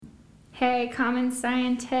Hey, common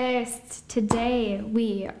scientists! Today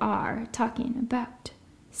we are talking about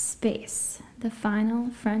space, the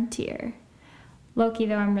final frontier. Low-key,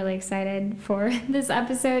 though, I'm really excited for this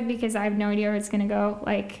episode because I have no idea where it's going to go,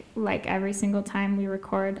 like every single time we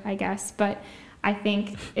record, I guess. But I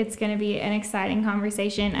think it's going to be an exciting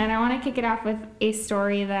conversation. And I want to kick it off with a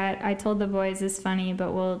story that I told the boys is funny,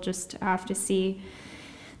 but we'll just have to see.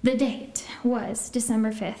 The date was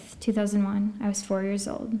December 5th, 2001. I was 4 years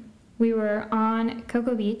old. We were on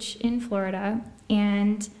Cocoa Beach in Florida,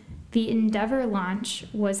 and the Endeavour launch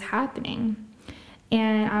was happening.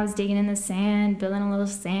 And I was digging in the sand, building a little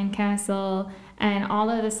sand castle, and all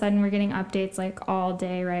of a sudden we're getting updates like all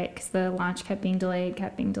day, right? Because the launch kept being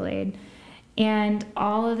delayed. And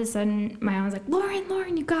all of a sudden my mom was like,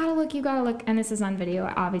 Lauren, you gotta look. And this is on video.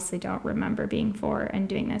 I obviously don't remember being 4 and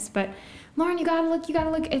doing this, but Lauren, you gotta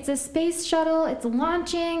look. It's a space shuttle. It's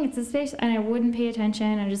launching. It's a space. And I wouldn't pay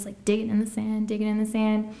attention. I was just like digging in the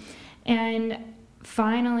sand. And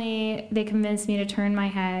finally, they convinced me to turn my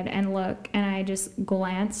head and look. And I just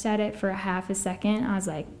glanced at it for a half a second. I was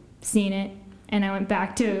like, seen it. And I went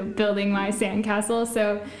back to building my sandcastle.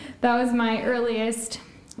 So that was my earliest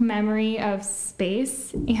memory of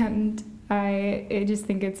space. And I just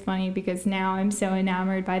think it's funny because now I'm so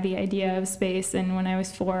enamored by the idea of space, and when I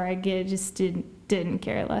was 4, I just didn't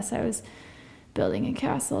care less. I was building a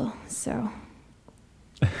castle, so.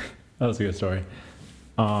 That was a good story.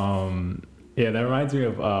 Yeah, that reminds me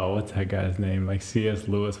of what's that guy's name? Like C.S.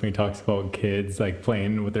 Lewis, when he talks about kids like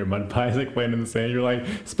playing with their mud pies, like playing in the sand. You're like,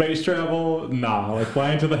 space travel? Nah. Like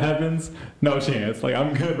flying to the heavens? No chance. Like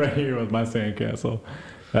I'm good right here with my sandcastle.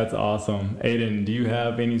 That's awesome. Aiden, do you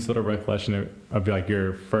have any sort of recollection of like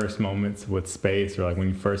your first moments with space, or like when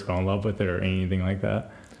you first fell in love with it, or anything like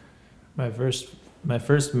that? My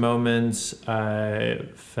first moments, I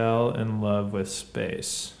fell in love with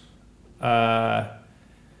space. I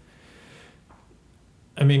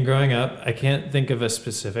mean, growing up, I can't think of a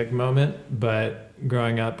specific moment, but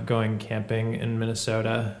growing up, going camping in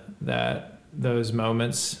Minnesota, those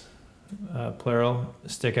moments, plural,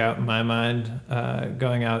 stick out in my mind.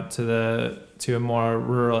 Going out to a more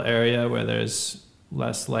rural area where there's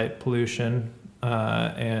less light pollution,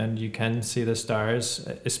 and you can see the stars,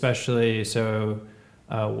 especially so.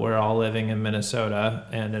 We're all living in Minnesota,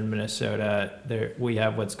 and in Minnesota, we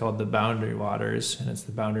have what's called the Boundary Waters, and it's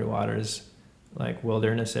the Boundary Waters, like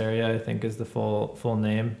wilderness area, I think is the full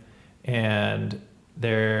name, and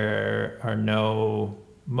there are no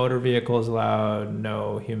motor vehicles allowed,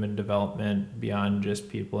 no human development beyond just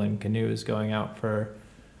people in canoes going out for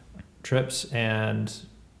trips, and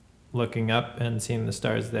looking up and seeing the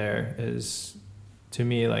stars there is, to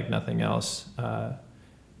me, like nothing else.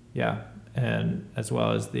 And as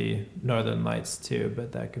well as the Northern Lights too,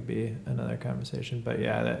 but that could be another conversation. But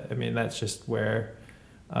yeah, that's just where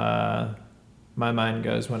my mind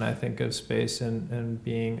goes when I think of space and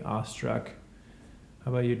being awestruck.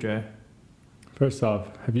 How about you, Dre? First off,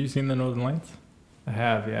 have you seen the Northern Lights? I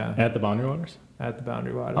have, yeah. At the Boundary Waters? At the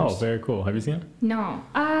Boundary Waters. Oh, very cool. Have you seen it? No.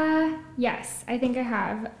 Yes, I think I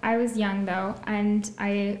have. I was young though, and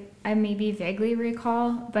I maybe vaguely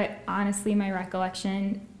recall, but honestly my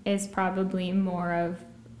recollection is probably more of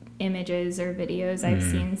images or videos I've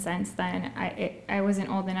seen since then. I wasn't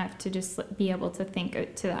old enough to just be able to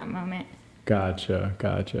think to that moment. Gotcha.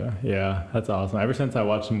 Yeah, that's awesome. Ever since I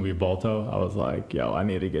watched the movie Balto, I was like, yo, I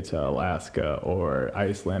need to get to Alaska or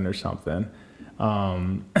Iceland or something. Yeah,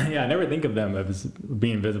 I never think of them as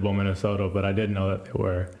being visible in Minnesota, but I did know that they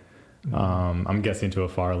were. I'm guessing to a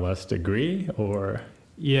far less degree, or?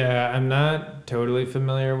 Yeah, I'm not totally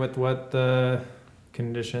familiar with what the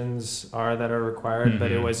conditions are that are required,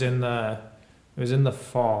 but it was in the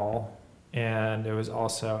fall, and it was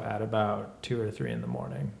also at about 2 or 3 in the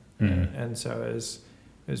morning. And so it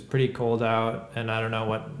was pretty cold out, and I don't know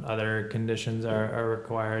what other conditions are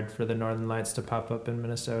required for the Northern Lights to pop up in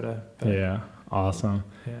Minnesota. But yeah, awesome.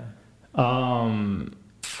 Yeah.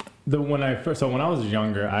 When I was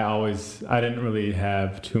younger, I didn't really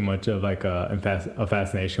have too much of like a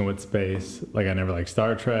fascination with space. Like I never liked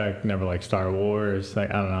Star Trek, never liked Star Wars.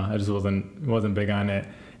 Like I don't know, I just wasn't big on it.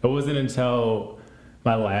 It wasn't until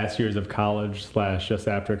my last years of college / just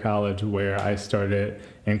after college where I started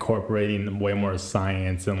incorporating way more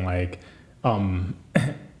science, and like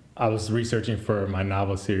I was researching for my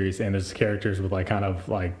novel series, and there's characters with like kind of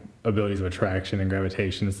like abilities of attraction and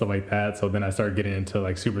gravitation and stuff like that. So then I started getting into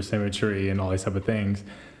like supersymmetry and all these type of things.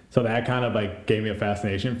 So that kind of like gave me a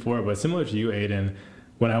fascination for it. But similar to you, Aiden,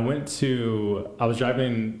 when I was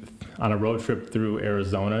driving on a road trip through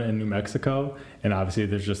Arizona and New Mexico, and obviously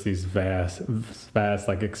there's just these vast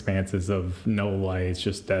like expanses of no lights,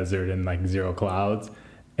 just desert and like zero clouds.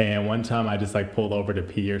 And one time I just like pulled over to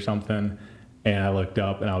pee or something, and I looked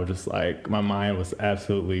up and I was just like, my mind was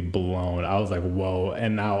absolutely blown. I was like, whoa.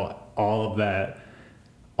 And now all of the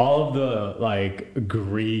like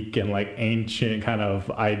Greek and like ancient kind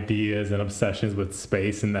of ideas and obsessions with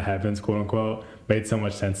space and the heavens, quote unquote, made so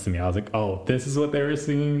much sense to me. I was like, oh, this is what they were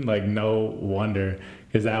seeing? Like, no wonder.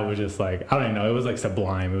 Because that was just like, I don't know, it was like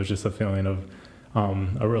sublime. It was just a feeling of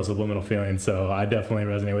a real subliminal feeling. So I definitely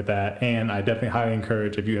resonate with that. And I definitely highly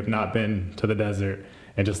encourage, if you have not been to the desert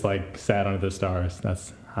and just like sat under the stars,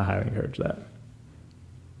 I highly encourage that.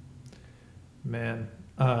 Man,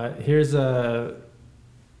 here's something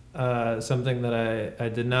that I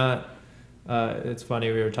did not, it's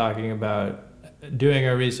funny, we were talking about doing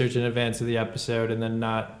our research in advance of the episode and then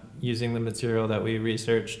not using the material that we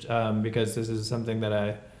researched, because this is something that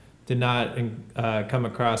I did not come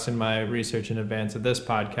across in my research in advance of this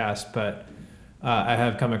podcast, but I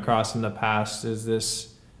have come across in the past, is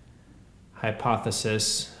this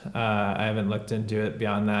hypothesis. I haven't looked into it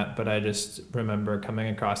beyond that, but I just remember coming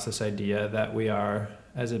across this idea that we are,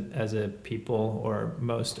 as a people, or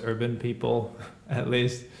most urban people at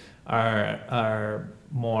least, are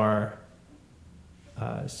more,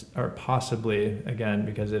 or possibly, again,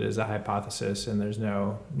 because it is a hypothesis and there's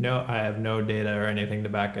no I have no data or anything to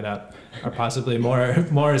back it up, are possibly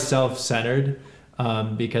more self-centered,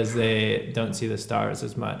 because they don't see the stars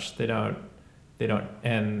as much. They don't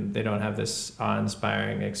have this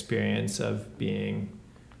awe-inspiring experience of being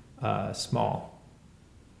small.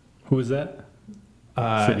 Who is that?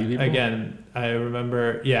 City people? Again, I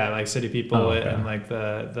remember, like city people and like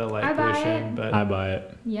the light pollution. But I buy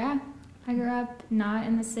it. Yeah, I grew up not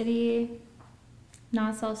in the city,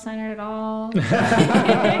 not self-centered at all.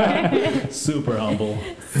 Super humble.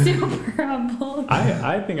 Super humble.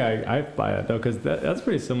 I think I buy it though, because that's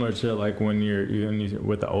pretty similar to like when you're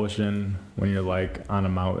with the ocean, when you're like on a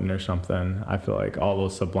mountain or something. I feel like all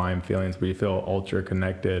those sublime feelings where you feel ultra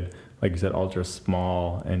connected, like you said, ultra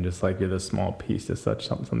small, and just like you're this small piece to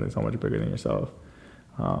something so much bigger than yourself.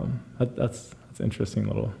 That's interesting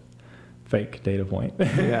little fake data point.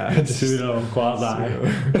 Yeah, pseudo quasi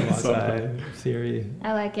theory.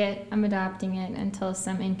 I like it. I'm adopting it until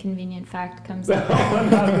some inconvenient fact comes up.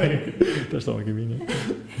 They're so inconvenient.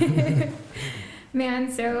 Man,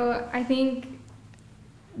 so I think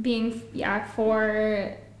being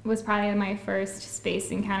 4 was probably my first space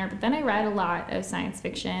encounter, but then I read a lot of science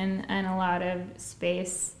fiction and a lot of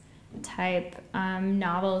space type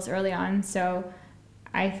novels early on, so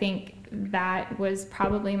I think that was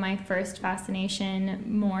probably my first fascination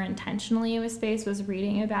more intentionally with space, was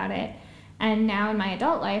reading about it. And now in my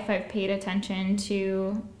adult life, I've paid attention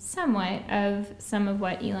to somewhat of some of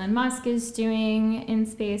what Elon Musk is doing in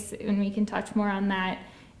space, and we can touch more on that.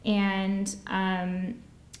 And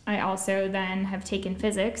I also then have taken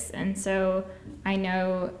physics, and so I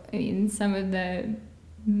know some of the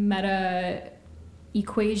meta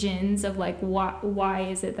equations of like why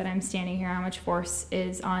is it that I'm standing here, how much force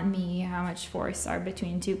is on me, how much force are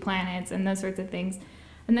between two planets, and those sorts of things.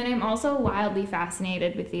 And then I'm also wildly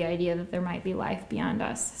fascinated with the idea that there might be life beyond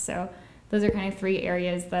us. So those are kind of 3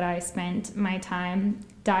 areas that I spent my time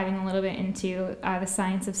diving a little bit into, the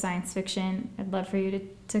science of science fiction. I'd love for you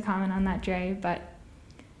to comment on that, Dre, but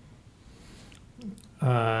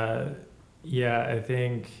I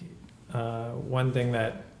think one thing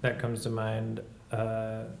that comes to mind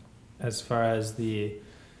as far as the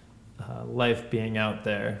life being out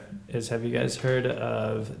there is, have you guys heard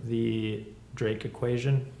of the Drake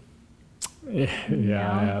equation? Yeah,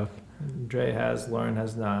 I have. Dre has, Lauren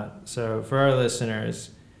has not. So for our listeners,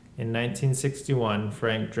 in 1961,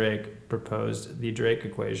 Frank Drake proposed the Drake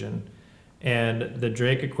equation. And the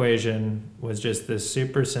Drake equation was just this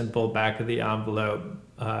super simple back of the envelope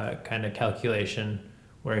kind of calculation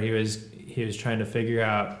where he was trying to figure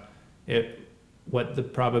out what the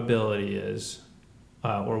probability is,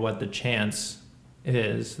 or what the chance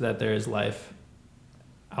is that there is life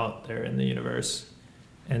out there in the universe.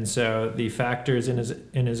 And so the factors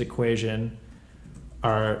in his equation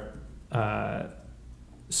are,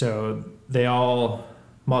 so they all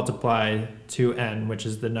multiply to n, which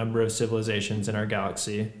is the number of civilizations in our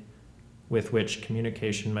galaxy with which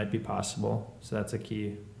communication might be possible. So that's a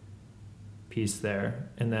key piece there.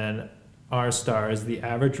 And then our star is the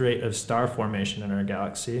average rate of star formation in our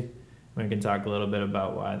galaxy. We can talk a little bit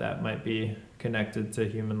about why that might be connected to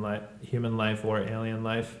human life or alien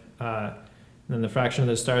life. And then the fraction of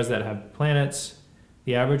the stars that have planets,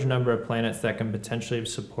 the average number of planets that can potentially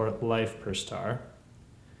support life per star,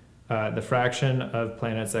 the fraction of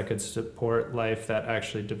planets that could support life that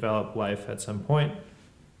actually develop life at some point.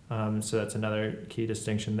 So that's another key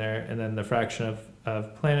distinction there. And then the fraction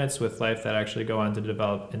of planets with life that actually go on to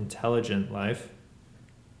develop intelligent life.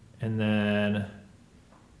 And then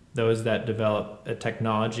those that develop a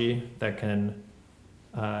technology that can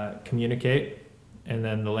communicate. And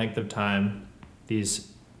then the length of time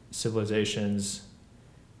these civilizations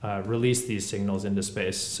release these signals into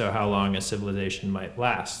space. So how long a civilization might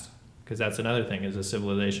last. Because that's another thing, is a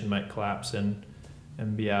civilization might collapse and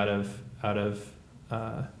be out of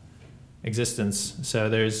existence. So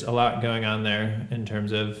there's a lot going on there in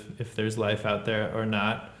terms of if there's life out there or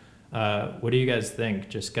not. What do you guys think?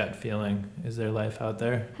 Just gut feeling. Is there life out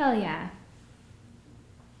there? Hell yeah.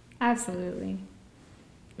 Absolutely.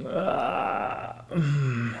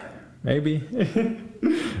 Maybe.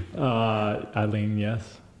 I lean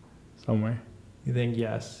yes, somewhere. You think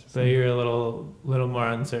yes, but you're a little more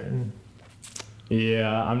uncertain.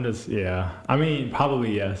 Yeah, I mean,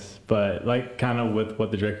 probably yes, but like kind of with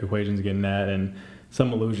what the Drake equation's getting at, and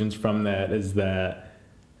some allusions from that is that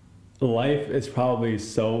life is probably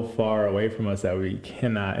so far away from us that we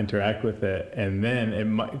cannot interact with it, and then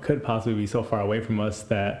it could possibly be so far away from us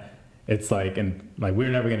that it's like, and like we're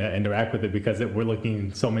never going to interact with it because we're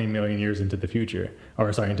looking so many million years into the future,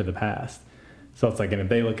 into the past. So it's like, and if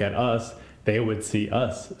they look at us, they would see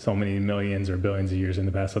us so many millions or billions of years in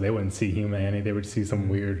the past, so they wouldn't see humanity. They would see some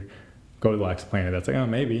weird Goldilocks planet that's like, oh,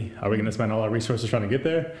 maybe. Are we going to spend all our resources trying to get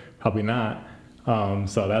there? Probably not.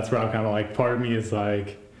 So that's where I'm kind of like, part of me is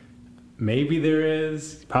like, maybe there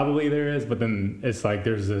is, probably there is, but then it's like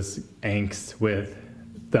there's this angst with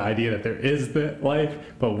the idea that there is the life,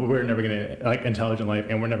 but we're never going to, like, intelligent life,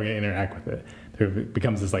 and we're never going to interact with it. There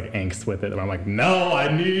becomes this like angst with it, and I'm like, no, I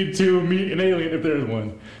need to meet an alien if there's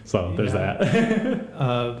one. So there's that.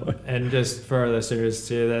 And just for our listeners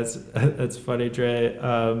too, that's funny, Dre.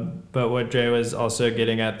 But what Dre was also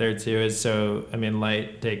getting at there too is, so I mean,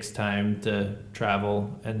 light takes time to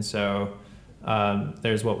travel, and so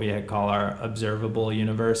there's what we call our observable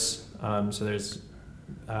universe. So there's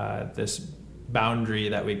this boundary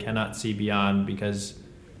that we cannot see beyond because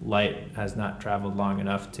light has not traveled long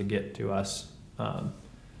enough to get to us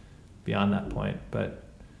beyond that point. But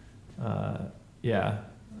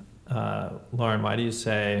Lauren, why do you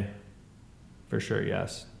say for sure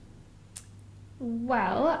yes?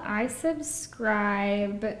 Well, I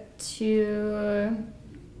subscribe to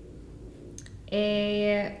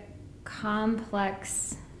a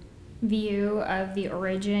complex view of the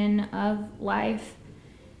origin of life.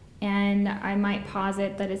 And I might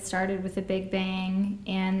posit that it started with a Big Bang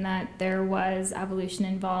and that there was evolution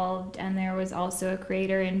involved and there was also a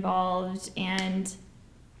creator involved and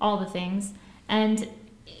all the things. And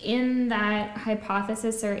in that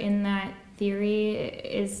hypothesis, or in that theory,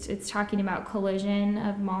 it's talking about collision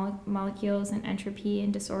of molecules and entropy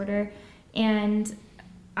and disorder. And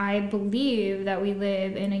I believe that we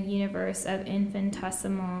live in a universe of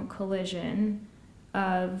infinitesimal collision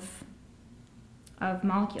of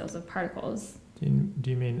molecules, of particles. Do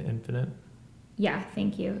you mean infinite? Yeah,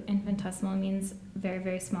 thank you. Infinitesimal means very,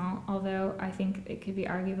 very small, although I think it could be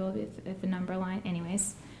arguable if the number line.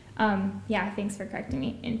 Anyways, thanks for correcting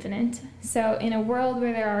me. Infinite. So in a world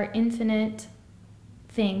where there are infinite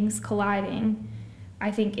things colliding,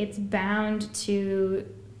 I think it's bound to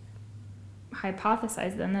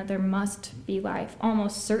hypothesize then that there must be life.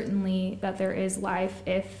 Almost certainly that there is life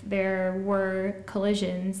if there were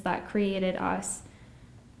collisions that created us.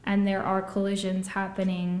 And there are collisions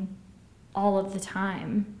happening all of the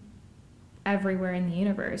time, everywhere in the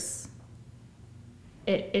universe.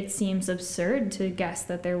 It seems absurd to guess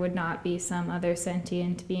that there would not be some other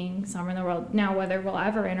sentient being somewhere in the world. Now, whether we'll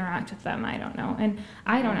ever interact with them, I don't know. And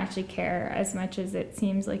I don't actually care as much as it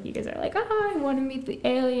seems like you guys are like, I want to meet the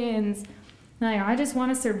aliens. Like, I just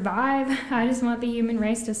want to survive. I just want the human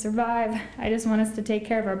race to survive. I just want us to take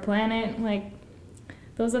care of our planet. Like,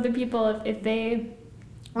 those other people, if they...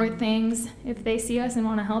 or things, if they see us and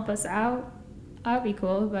want to help us out, that'd be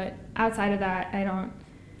cool. But outside of that, I don't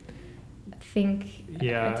think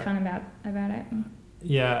a ton about it.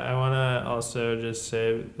 Yeah, I want to also just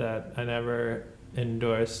say that I never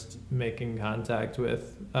endorsed making contact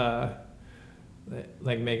with,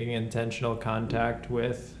 making intentional contact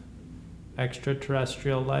with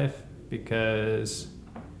extraterrestrial life, because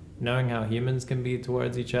knowing how humans can be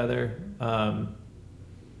towards each other,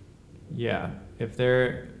 if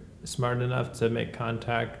they're smart enough to make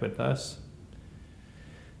contact with us,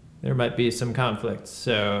 there might be some conflict.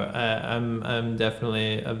 So I'm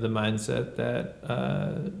definitely of the mindset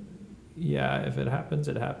that yeah, if it happens,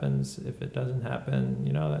 it happens. If it doesn't happen,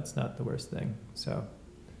 that's not the worst thing. So,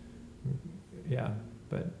 yeah,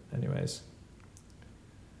 but anyways.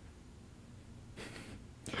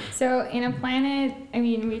 So in a planet,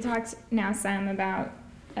 we talked now some about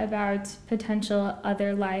potential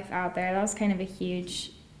other life out there. That was kind of a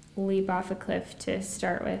huge leap off a cliff to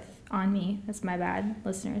start with on me. That's my bad,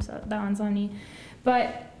 listeners. That one's on me.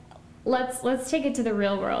 But let's take it to the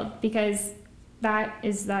real world, because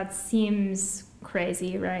that seems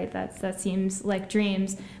crazy, right? That seems like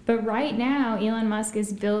dreams. But right now, Elon Musk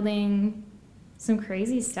is building some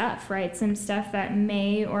crazy stuff, right? Some stuff that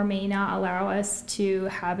may or may not allow us to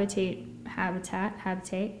habitate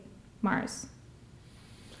Mars.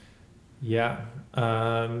 Yeah.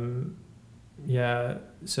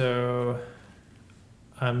 So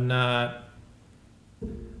I'm not,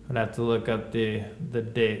 I'd have to look up the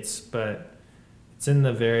dates, but it's in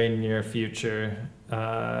the very near future.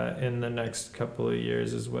 In the next couple of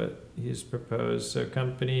years is what he's proposed. So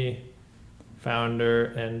company founder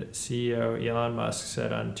and CEO Elon Musk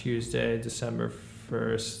said on Tuesday, December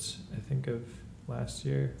 1st, I think of last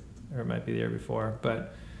year, or it might be the year before,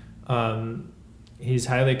 but he's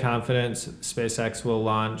highly confident SpaceX will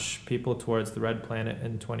launch people towards the red planet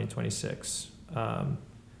in 2026. Adding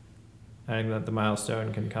that the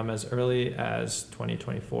milestone can come as early as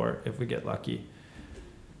 2024 if we get lucky.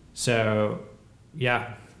 So,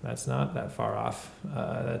 yeah, that's not that far off.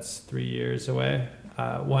 That's 3 years away.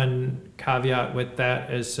 One caveat with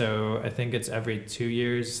that is, so I think it's every 2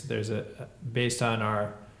 years. There's based on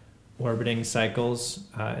our orbiting cycles,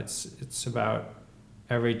 it's about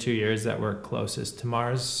every 2 years that we're closest to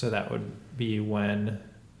Mars. So that would be when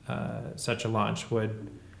such a launch would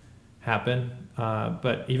happen.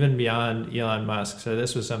 But even beyond Elon Musk, so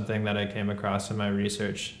this was something that I came across in my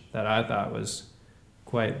research that I thought was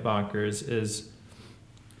quite bonkers, is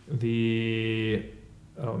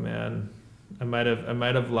I might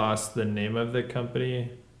have lost the name of the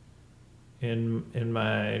company in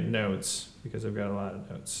my notes because I've got a lot of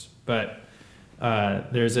notes. But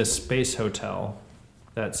there's a space hotel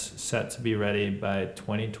that's set to be ready by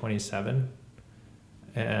 2027,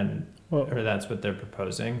 or that's what they're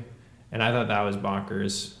proposing. And I thought that was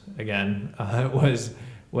bonkers. Again, was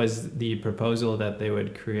the proposal that they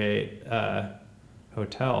would create a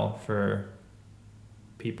hotel for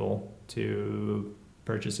people to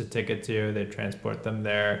purchase a ticket to. They transport them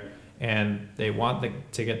there, and they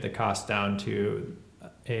want to get the cost down to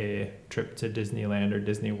a trip to Disneyland or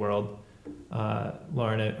Disney World.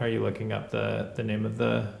 Lauren, are you looking up the name of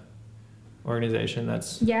the organization?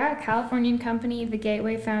 Californian company The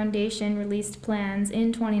Gateway Foundation released plans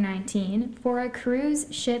in 2019 for a cruise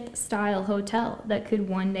ship style hotel that could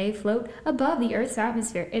one day float above the Earth's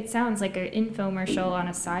atmosphere. It sounds like an infomercial on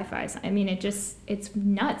a sci-fi. It's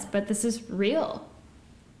nuts, but this is real.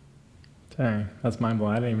 Dang, that's mind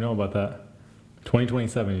blowing. I didn't even know about that.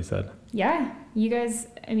 2027, you said. Yeah, you guys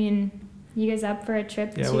up for a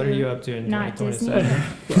trip to? Yeah, what are you up to in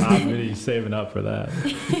 2027? I'm really saving up for that.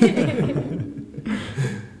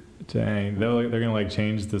 Dang, they're gonna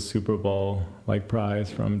change the Super Bowl prize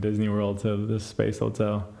from Disney World to this space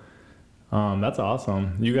hotel. That's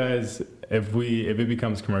awesome. You guys, if it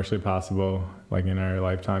becomes commercially possible, in our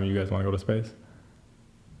lifetime, you guys want to go to space?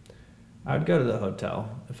 I would go to the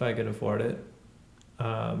hotel if I could afford it.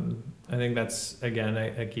 I think that's, again,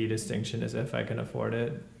 a key distinction is if I can afford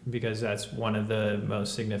it, because that's one of the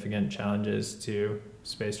most significant challenges to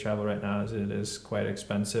space travel right now, is it is quite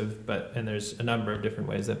expensive, and there's a number of different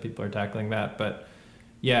ways that people are tackling that. But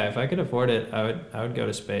yeah, if I could afford it, I would go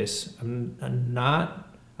to space. I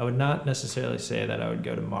would not necessarily say that I would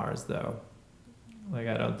go to Mars though. I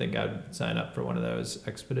don't think I'd sign up for one of those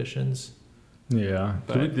expeditions. Yeah.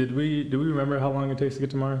 But did we remember how long it takes to get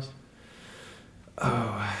to Mars?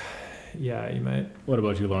 Oh, yeah, you might. What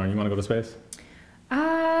about you, Lauren? You want to go to space?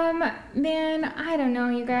 Man, I don't know,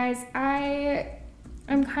 you guys.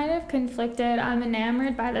 I'm kind of conflicted. I'm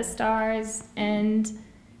enamored by the stars and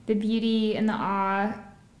the beauty and the awe,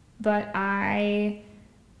 but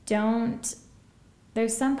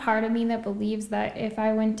there's some part of me that believes that if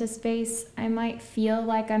I went to space, I might feel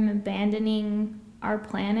like I'm abandoning our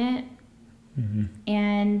planet. Mm-hmm.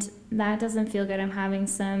 And that doesn't feel good. I'm having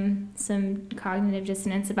some cognitive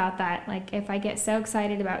dissonance about that. If I get so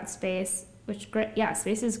excited about space,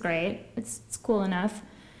 space is great. It's cool enough.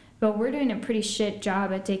 But we're doing a pretty shit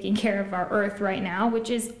job at taking care of our Earth right now, which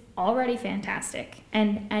is already fantastic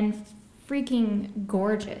and freaking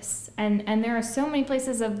gorgeous. And there are so many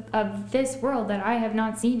places of this world that I have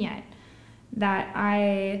not seen yet that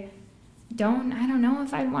I don't know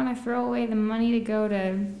if I'd want to throw away the money to go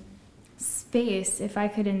to space, if I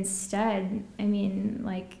could instead, I mean,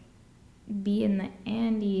 like, be in the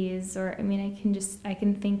Andes, or I mean, I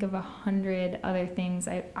can think of 100 other things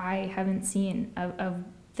I haven't seen of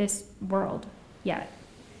this world yet.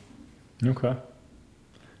 Okay.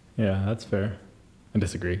 Yeah, that's fair. I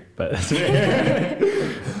disagree, but that's fair.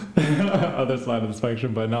 Other side of the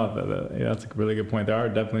spectrum, but no, yeah, that's a really good point. There are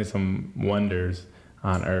definitely some wonders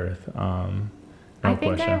on Earth. No I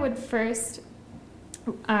think question.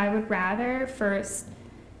 I would rather first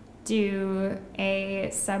do a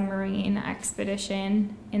submarine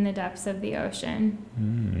expedition in the depths of the ocean.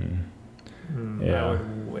 Yeah. I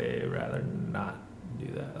would way rather not do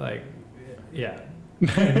that. Like, yeah.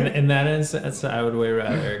 in that instance, I would way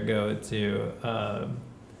rather go to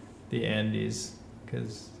the Andes,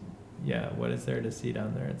 because, yeah, what is there to see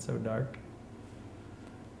down there? It's so dark.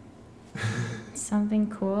 Something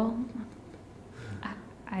cool.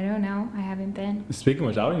 I don't know. I haven't been. Speaking of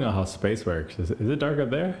which, I don't even know how space works. Is it dark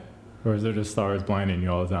up there? Or is there just stars blinding you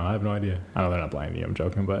all the time? I have no idea. I know they're not blinding you, I'm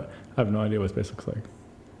joking, but I have no idea what space looks like.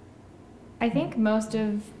 I think most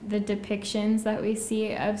of the depictions that we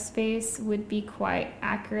see of space would be quite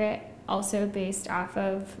accurate, also based off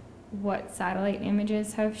of what satellite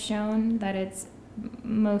images have shown, that it's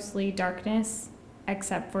mostly darkness,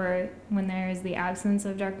 except for when there is the absence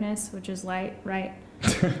of darkness, which is light, right?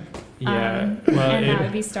 Yeah, and that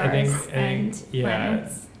would be stars and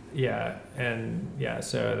planets. Yeah, and yeah,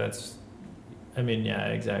 so that's, I mean, yeah,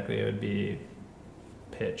 exactly. It would be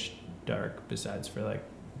pitch dark, besides for like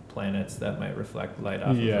planets that might reflect light off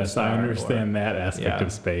of a star. I understand that aspect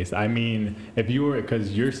of space. I mean, if you were,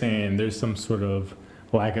 because you're saying there's some sort of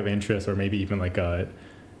lack of interest, or maybe even like a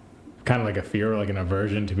kind of like a fear or like an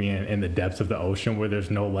aversion to being in the depths of the ocean where there's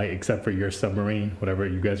no light except for your submarine, whatever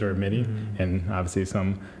you guys are emitting, and obviously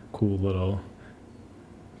some cool little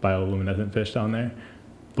bioluminescent fish down there.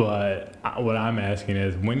 But what I'm asking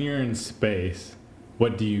is, when you're in space,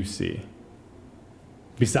 what do you see?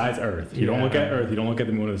 Besides Earth. You don't look at Earth, you don't look at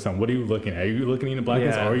the moon or the sun. What are you looking at? Are you looking into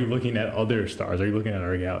blackness, or are you looking at other stars? Are you looking at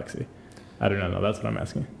our galaxy? I don't know. That's what I'm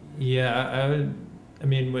asking. Yeah, I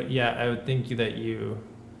would think that you,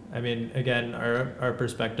 I mean, again, our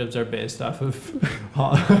perspectives are based off of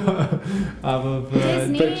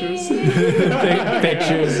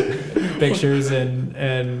pictures and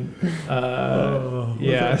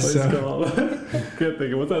yeah. So can't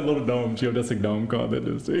think of what's that little dome, geodesic dome called that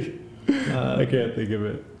just I can't think of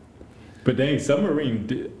it. But dang,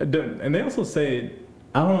 submarine, and they also say,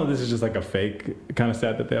 I don't know if this is just like a fake kind of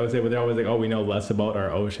stat that they always say, but they're always like, oh, we know less about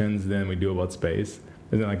our oceans than we do about space.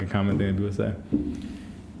 Isn't that like a common thing that people say?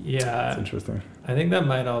 Yeah. That's interesting. I think that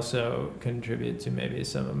might also contribute to maybe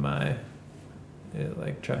some of my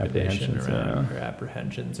like trepidation around, or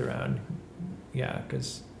apprehensions around,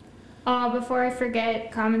 because... Before I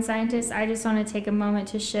forget, Common Scientists, I just want to take a moment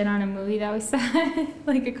to shit on a movie that we saw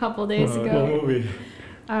like a couple days ago. What movie?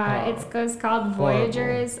 It's called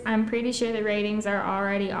Voyagers. I'm pretty sure the ratings are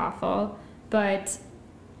already awful, but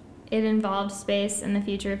it involved space and the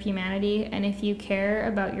future of humanity. And if you care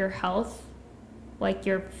about your health, like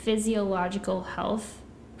your physiological health,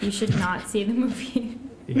 you should not see the movie.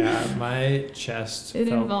 Yeah, my chest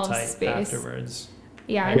felt tight space afterwards.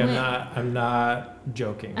 Yeah, like I'm not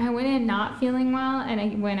joking. I went in not feeling well, and I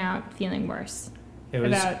went out feeling worse. It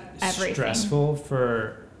was about everything. Stressful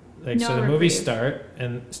for like no so the reprieve. Movie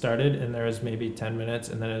started, and there was maybe 10 minutes,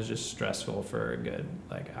 and then it was just stressful for a good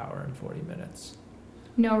like hour and 40 minutes.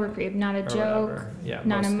 No reprieve, not a joke,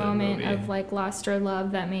 not a moment of like lust or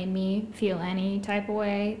love that made me feel any type of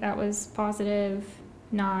way that was positive.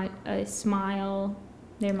 Not a smile.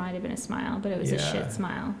 There might have been a smile, but it was a shit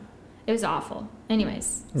smile. It was awful.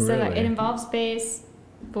 Anyways, really? So it involves space.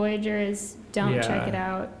 Voyagers, don't check it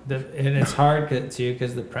out. And it's hard too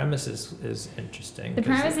because the premise is interesting. The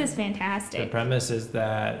premise is fantastic. The premise is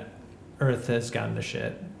that Earth has gone to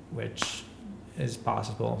shit, which is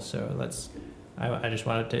possible. So I just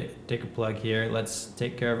want to take a plug here. Let's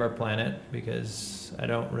take care of our planet, because I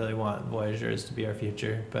don't really want Voyagers to be our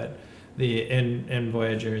future. But in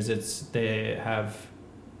Voyagers, they have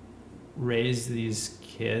raised these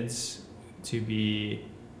kids to be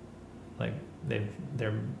like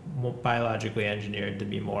they're biologically engineered to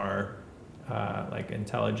be more like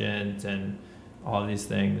intelligent and all these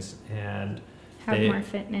things, and have more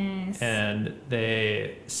fitness, and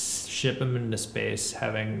they ship them into space,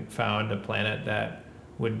 having found a planet that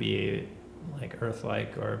would be like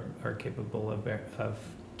Earth-like or capable of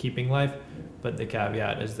keeping life. But the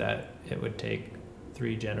caveat is that it would take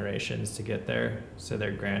 3 generations to get there, so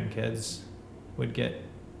their grandkids would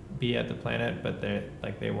be at the planet, but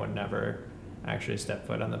they would never actually step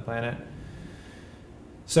foot on the planet.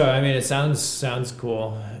 So I mean, it sounds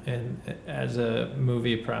cool, and as a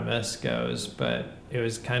movie premise goes, but it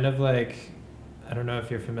was kind of like, I don't know if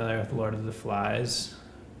you're familiar with Lord of the Flies,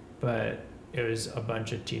 but it was a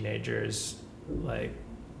bunch of teenagers like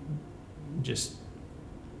just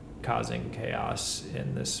causing chaos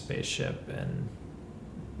in this spaceship and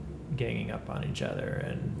ganging up on each other,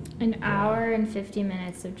 and An hour and 50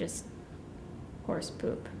 minutes of just horse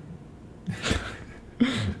poop.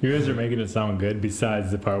 You guys are making it sound good besides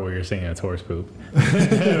the part where you're saying it's horse poop.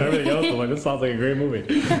 Everything else, I'm like, this sounds like a great movie.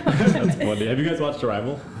 That's funny. Have you guys watched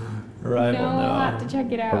Arrival? Arrival. No, I'll have to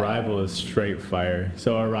check it out. Arrival is straight fire.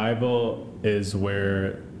 So Arrival is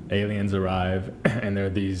where aliens arrive and they're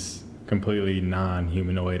these completely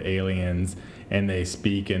non-humanoid aliens and they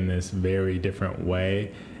speak in this very different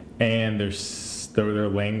way and their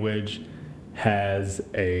language has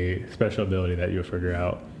a special ability that you'll figure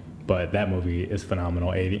out. But that movie is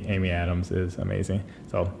phenomenal. Amy Adams is amazing.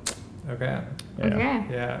 So, Okay. yeah. Okay.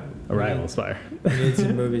 Yeah. Arrival is fire. We need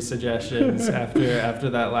some movie suggestions after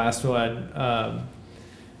that last one.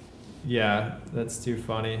 Yeah, that's too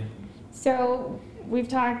funny. So we've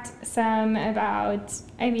talked some about,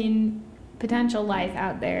 potential life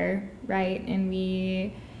out there, right? And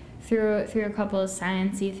we threw a couple of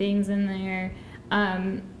sciencey things in there.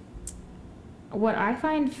 What I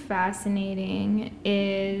find fascinating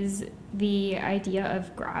is the idea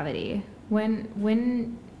of gravity.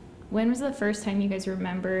 When was the first time you guys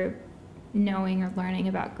remember knowing or learning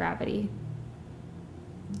about gravity?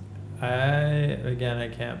 I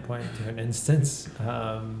can't point to an instance.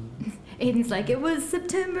 Aiden's like, it was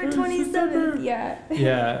September 27th. Yeah.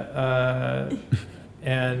 Yeah,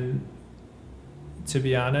 and to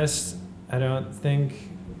be honest, I don't think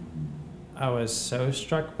I was so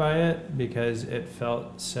struck by it because it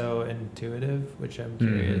felt so intuitive, which I'm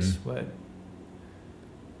curious what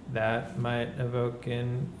that might evoke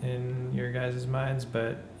in your guys' minds.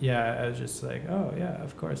 But yeah, I was just like, oh yeah,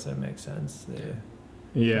 of course that makes sense.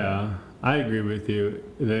 Yeah, I agree with you.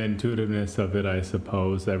 The intuitiveness of it, I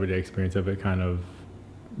suppose, the everyday experience of it kind of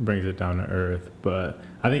brings it down to earth. But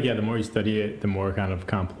I think, yeah, the more you study it, the more kind of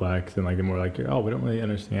complex and like the more like, oh, we don't really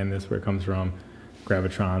understand this, where it comes from,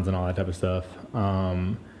 gravitrons and all that type of stuff.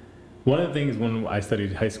 One of the things when I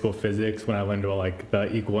studied high school physics, when I learned about like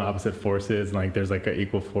the equal and opposite forces, and like there's like an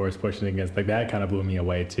equal force pushing against, like that kind of blew me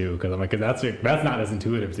away too, because I'm like, that's not as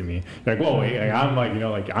intuitive to me. Like, whoa, wait, like, I'm like,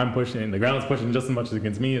 like I'm pushing, the ground's pushing just as much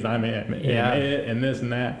against me as I'm in it, and this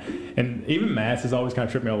and that, and even mass has always kind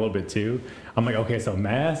of tripped me a little bit too. I'm like, okay, so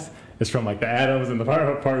mass is from like the atoms and the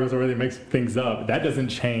particles, where they mix things up. That doesn't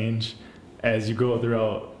change as you go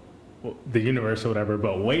throughout the universe or whatever,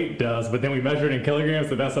 but weight does. But then we measure it in kilograms,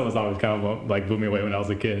 so that stuff was always kind of like blew me away when I was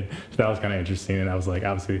a kid. So that was kind of interesting, and I was like,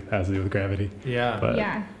 obviously it has to do with gravity. Yeah. But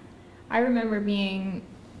Yeah. I remember being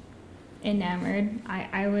enamored.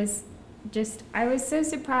 I was so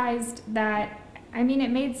surprised that, it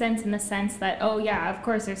made sense in the sense that, oh yeah, of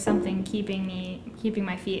course there's something keeping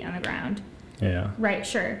my feet on the ground. yeah, Right,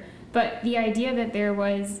 sure. But the idea that there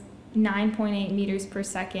was 9.8 meters per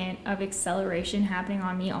second of acceleration happening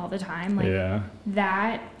on me all the time, like yeah,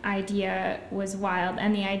 that idea was wild.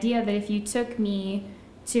 And the idea that if you took me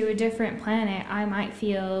to a different planet, I might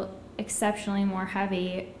feel exceptionally more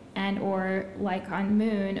heavy, and or like on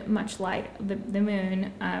moon, much light, the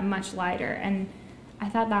moon, much lighter. And I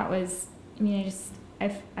thought that was,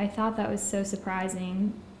 I thought that was so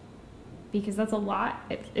surprising, because that's a lot.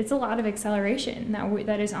 It's a lot of acceleration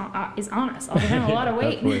that is on us all the time, a lot of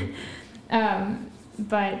weight.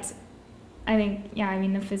 But I think,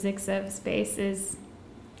 the physics of space is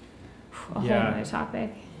a whole other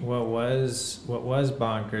topic. What was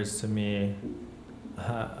bonkers to me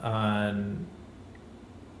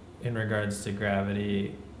in regards to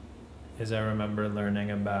gravity is I remember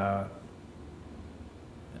learning about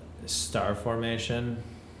star formation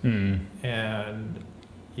and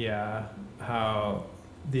how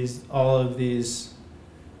all of these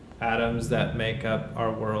atoms that make up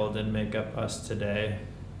our world and make up us today.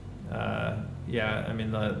 The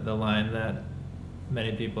line that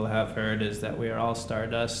many people have heard is that we are all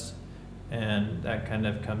stardust, and that kind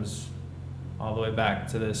of comes all the way back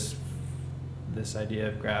to this idea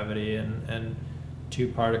of gravity and two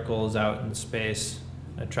particles out in space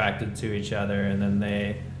attracted to each other, and then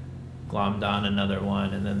they glommed on another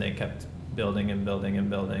one, and then they kept building and building and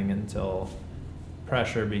building until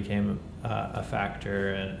pressure became a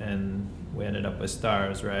factor, and we ended up with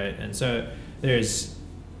stars, right? And so there's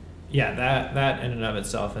that in and of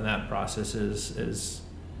itself, and that process is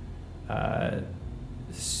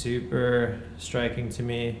super striking to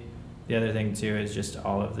me. The other thing too is just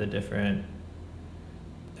all of the different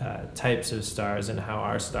types of stars and how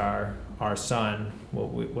our sun,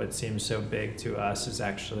 what seems so big to us, is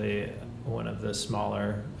actually one of the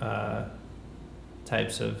smaller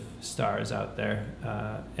types of stars out there.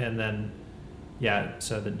 And then, yeah,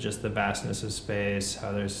 so just the vastness of space,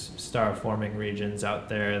 how there's star-forming regions out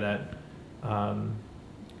there that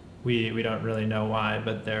we don't really know why,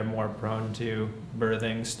 but they're more prone to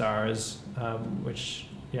birthing stars, which,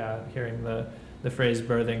 yeah, hearing the phrase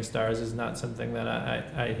birthing stars is not something that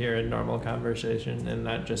I hear in normal conversation, and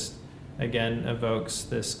that just, again, evokes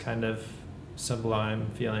this kind of sublime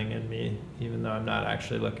feeling in me, even though I'm not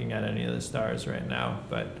actually looking at any of the stars right now.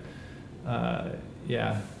 But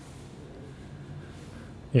yeah.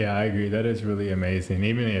 Yeah, I agree. That is really amazing.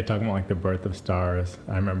 Even talking about like the birth of stars,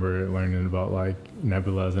 I remember learning about like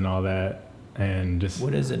nebulas and all that, and just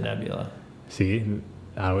What is a nebula? see,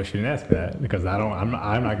 I wish you didn't ask me that because I'm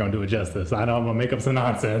not going to do it justice. I know I'm going to make up some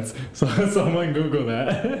nonsense, so someone Google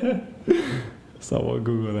that. Someone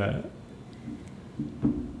Google that.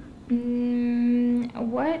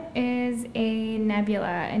 What is a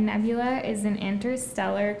nebula? A nebula is an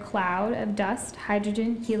interstellar cloud of dust,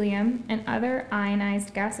 hydrogen, helium, and other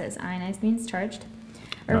ionized gases. Ionized means charged.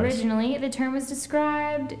 Nice. Originally, the term was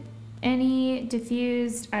described any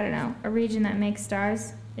diffused, a region that makes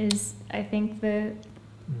stars is, I think,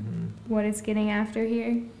 what it's getting after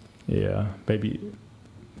here. Yeah, baby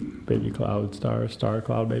cloud star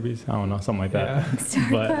cloud babies. I don't know, something like that. Yeah. Star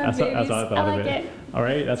But cloud that's what I babies. thought I of like it. All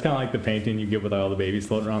right, that's kind of like the painting you get with all the babies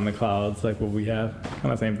floating around the clouds, like what we have.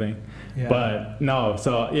 Kind of same thing. Yeah. But no,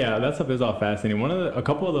 so yeah, that stuff is all fascinating. A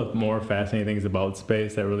couple of the more fascinating things about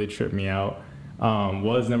space that really tripped me out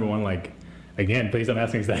was number one, like, again, please don't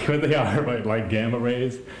ask me exactly what they are, but like gamma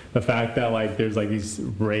rays. The fact that like there's like these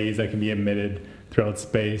rays that can be emitted throughout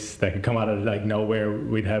space that could come out of like nowhere.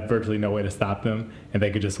 We'd have virtually no way to stop them, and they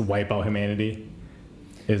could just wipe out humanity.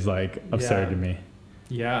 Is like absurd to me.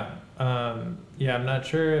 Yeah. Yeah, I'm not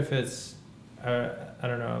sure if it's, I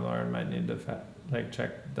don't know, Lauren might need to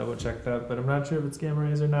double check that, but I'm not sure if it's gamma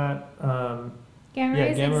rays or not. Gamma Yeah,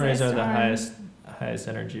 rays gamma rays are exist the on- highest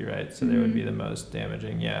energy, right? So they would be the most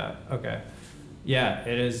damaging. Yeah. Okay. Yeah,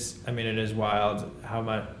 it is. I mean, it is wild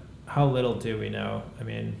how little do we know. I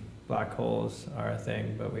mean, black holes are a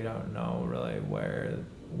thing, but we don't know really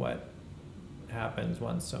what happens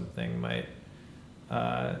once something might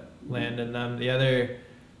land in them. The other.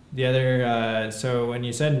 So when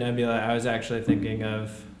you said nebula, I was actually thinking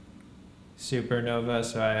of supernova.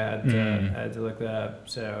 So I had to look that up.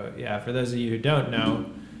 So yeah, for those of you who don't know,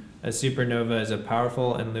 a supernova is a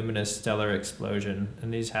powerful and luminous stellar explosion,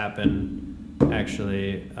 and these happen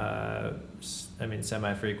actually,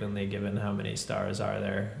 semi-frequently, given how many stars are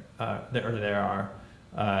there,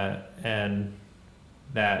 and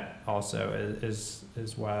that also is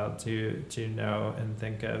wild to know and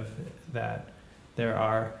think of, that there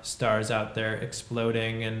are stars out there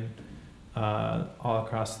exploding and all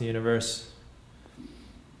across the universe.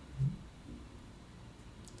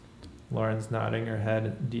 Lauren's nodding her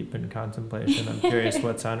head deep in contemplation. I'm curious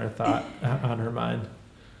what's on her mind.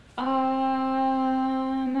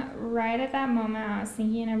 Right at that moment, I was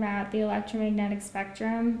thinking about the electromagnetic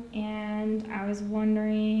spectrum, and I was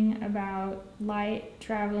wondering about light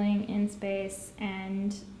traveling in space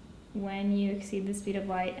and when you exceed the speed of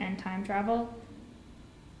light and time travel.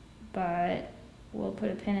 But we'll put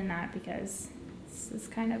a pin in that because this is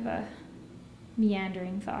kind of a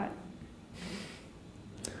meandering thought.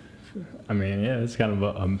 I mean, yeah, it's kind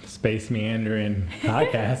of a space meandering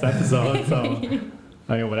podcast episode. So,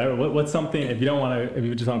 I mean, whatever. What's something, if you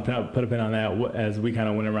just want to put a pin on that, as we kind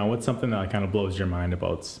of went around, what's something that kind of blows your mind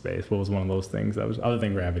about space? What was one of those things that was, other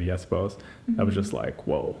than gravity, I suppose, that was just like,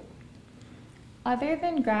 whoa? Other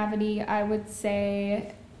than gravity, I would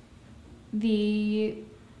say the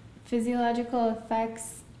physiological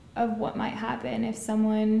effects of what might happen if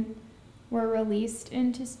someone were released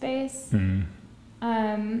into space.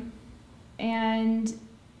 And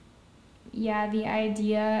yeah, the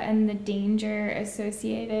idea and the danger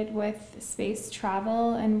associated with space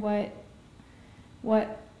travel and what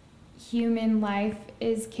human life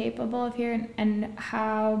is capable of here, and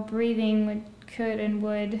how breathing could and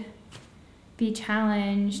would be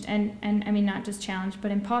challenged, and I mean, not just challenged, but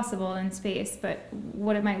impossible in space, but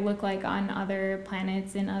what it might look like on other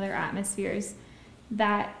planets and other atmospheres.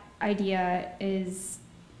 That idea is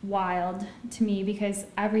wild to me, because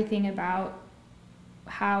everything about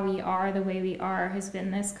how we are the way we are has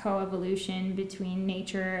been this coevolution between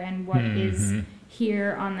nature and what is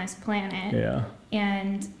here on this planet. Yeah.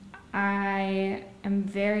 And I am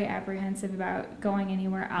very apprehensive about going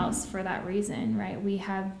anywhere else for that reason, right? We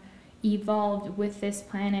have evolved with this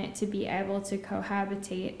planet to be able to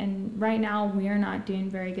cohabitate. And right now, we are not doing a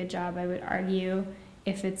very good job, I would argue,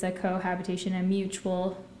 if it's a cohabitation, a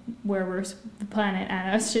mutual, where the planet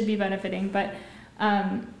and us should be benefiting. But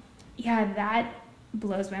yeah, that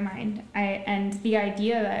blows my mind. And the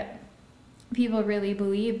idea that people really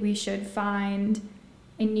believe we should find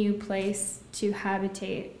a new place to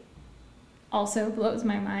habitate also blows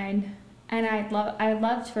my mind. And I'd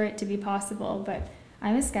loved for it to be possible, but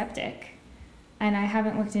I'm a skeptic, and I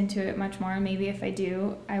haven't looked into it much more. Maybe if I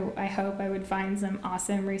do, I hope I would find some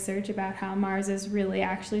awesome research about how Mars is really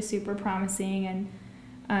actually super promising,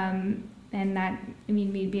 and that, I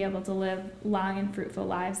mean, we'd be able to live long and fruitful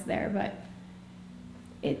lives there. But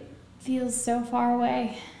it feels so far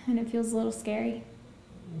away, and it feels a little scary.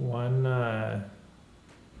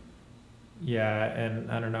 Yeah,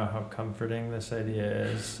 and I don't know how comforting this idea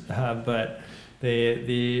is, but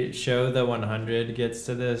the show The 100 gets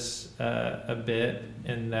to this a bit,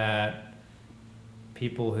 in that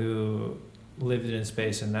people who lived in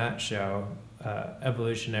space in that show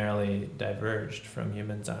evolutionarily diverged from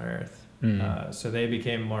humans on Earth. So they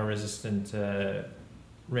became more resistant to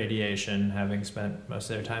radiation, having spent most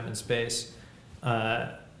of their time in space.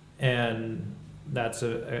 And that's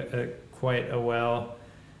a quite a well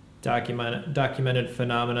documented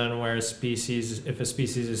phenomenon where if a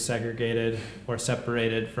species is segregated or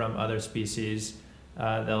separated from other species,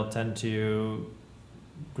 they'll tend to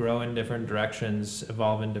grow in different directions,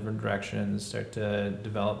 evolve in different directions, start to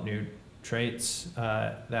develop new traits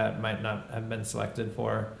that might not have been selected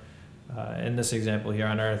for in this example here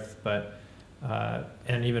on Earth. But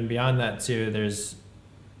and even beyond that too, there's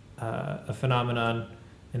a phenomenon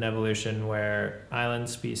in evolution where island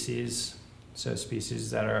species, so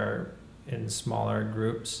species that are in smaller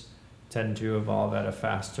groups, tend to evolve at a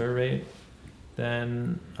faster rate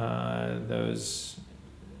than those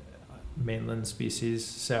mainland species.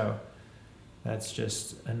 So that's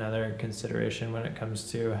just another consideration when it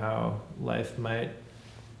comes to how life might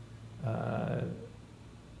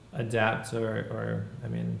adapt or I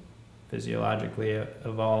mean, physiologically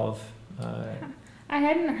evolve. I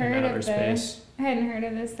hadn't heard of space. I hadn't heard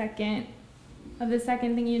of the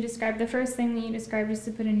second thing you described. The first thing that you described, just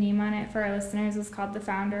to put a name on it for our listeners, is called the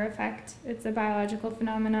founder effect. It's a biological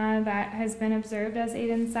phenomena that has been observed, as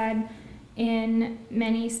Aidan said, in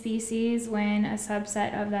many species when a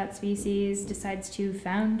subset of that species decides to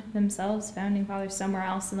found themselves, founding fathers, somewhere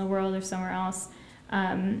else in the world or somewhere else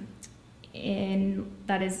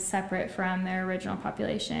that is separate from their original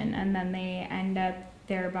population, and then they end up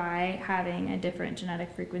thereby having a different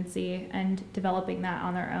genetic frequency and developing that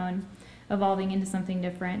on their own, evolving into something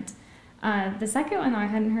different. The second one, though, I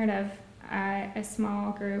hadn't heard of, a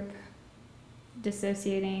small group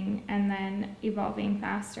dissociating and then evolving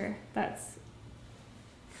faster. That's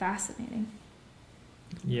fascinating.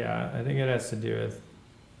 Yeah, I think it has to do with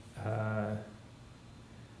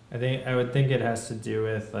I would think it has to do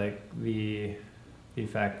with like the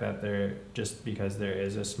fact that just because there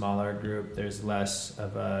is a smaller group, there's less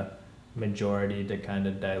of a majority to kind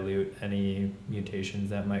of dilute any mutations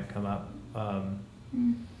that might come up.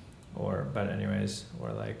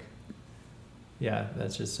 Yeah,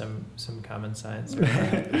 that's just some common science.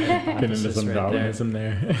 Get into some Darwinism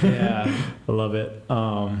there. Yeah. I love it.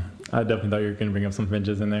 I definitely thought you were going to bring up some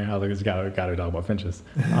finches in there. I was like, got to talk about finches.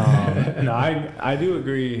 No, I do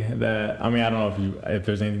agree that, I mean, I don't know if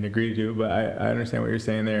there's anything to agree to, but I understand what you're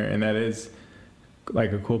saying there, and that is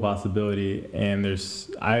like a cool possibility. And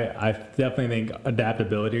I definitely think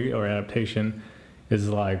adaptability or adaptation is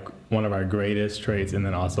like one of our greatest traits, and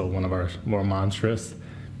then also one of our more monstrous,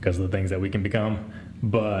 because of the things that we can become.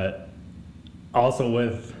 But also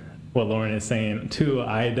with what Lauren is saying too,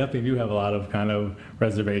 I definitely do have a lot of kind of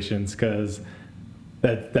reservations, because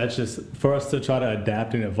that's just for us to try to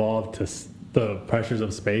adapt and evolve to the pressures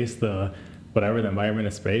of space, the environment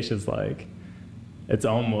of space is like, it's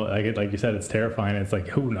almost like you said, it's terrifying. It's like,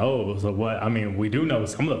 who knows what? I mean, we do know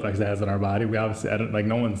some of the effects it has on our body. We obviously,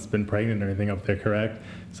 no one's been pregnant or anything up there, correct?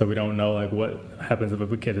 So we don't know like what happens if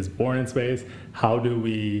a kid is born in space. How do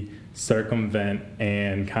we circumvent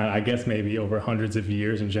and kind of, I guess maybe over hundreds of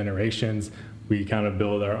years and generations, we kind of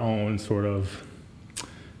build our own sort of,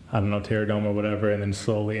 I don't know, pterodome or whatever, and then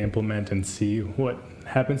slowly implement and see what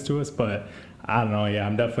happens to us. But I don't know, yeah,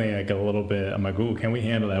 I'm definitely like a little bit, I'm like, ooh, can we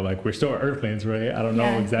handle that? Like, we're still Earthlings, right? I don't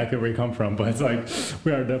know exactly where we come from, but it's like,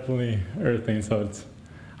 we are definitely Earthlings, so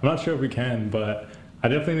I'm not sure if we can, but I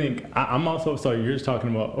definitely think, I'm also, so you're just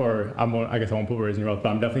talking about, I guess I won't put words in your mouth, but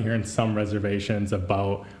I'm definitely hearing some reservations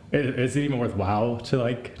about, is it even worthwhile to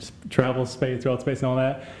like travel throughout space and all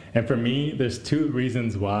that? And for me, there's two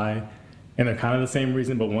reasons why And they're kind of the same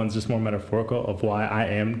reason, but one's just more metaphorical of why I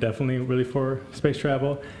am definitely really for space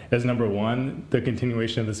travel. Is number one, the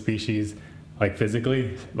continuation of the species, like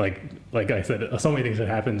physically, like I said, so many things that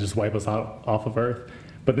happen just wipe us out off of Earth.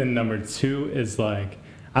 But then number two is like,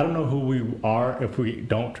 I don't know who we are if we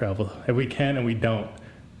don't travel. If we can and we don't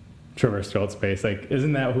traverse throughout space, like,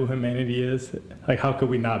 isn't that who humanity is? Like, how could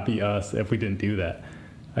we not be us if we didn't do that?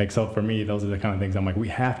 Like, so for me, those are the kind of things I'm like, we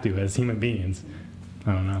have to as human beings.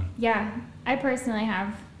 I don't know. Yeah, I personally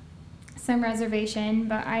have some reservation,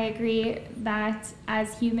 but I agree that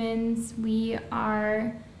as humans, we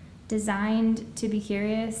are designed to be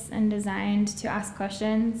curious and designed to ask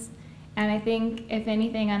questions. And I think, if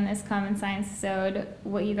anything, on this Common Science episode,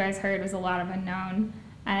 what you guys heard was a lot of unknown,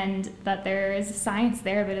 and that there is science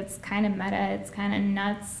there, but it's kind of meta, it's kind of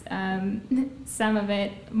nuts, some of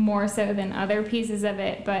it more so than other pieces of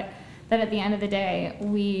it, but that at the end of the day,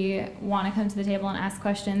 we want to come to the table and ask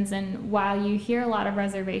questions. And while you hear a lot of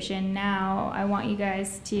reservation now, I want you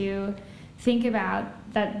guys to think about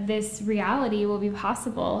that this reality will be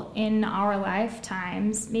possible in our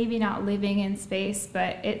lifetimes. Maybe not living in space,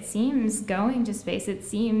 but it seems going to space, it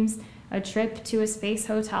seems a trip to a space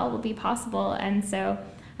hotel will be possible. And so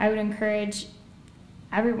I would encourage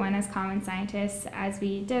everyone as common scientists, as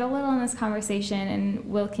we did a little in this conversation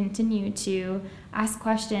and will continue to ask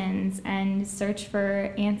questions and search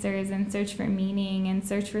for answers and search for meaning and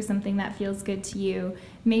search for something that feels good to you.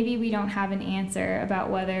 Maybe we don't have an answer about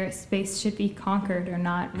whether space should be conquered or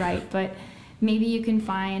not, right? But maybe you can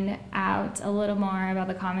find out a little more about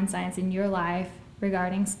the common science in your life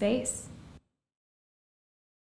regarding space.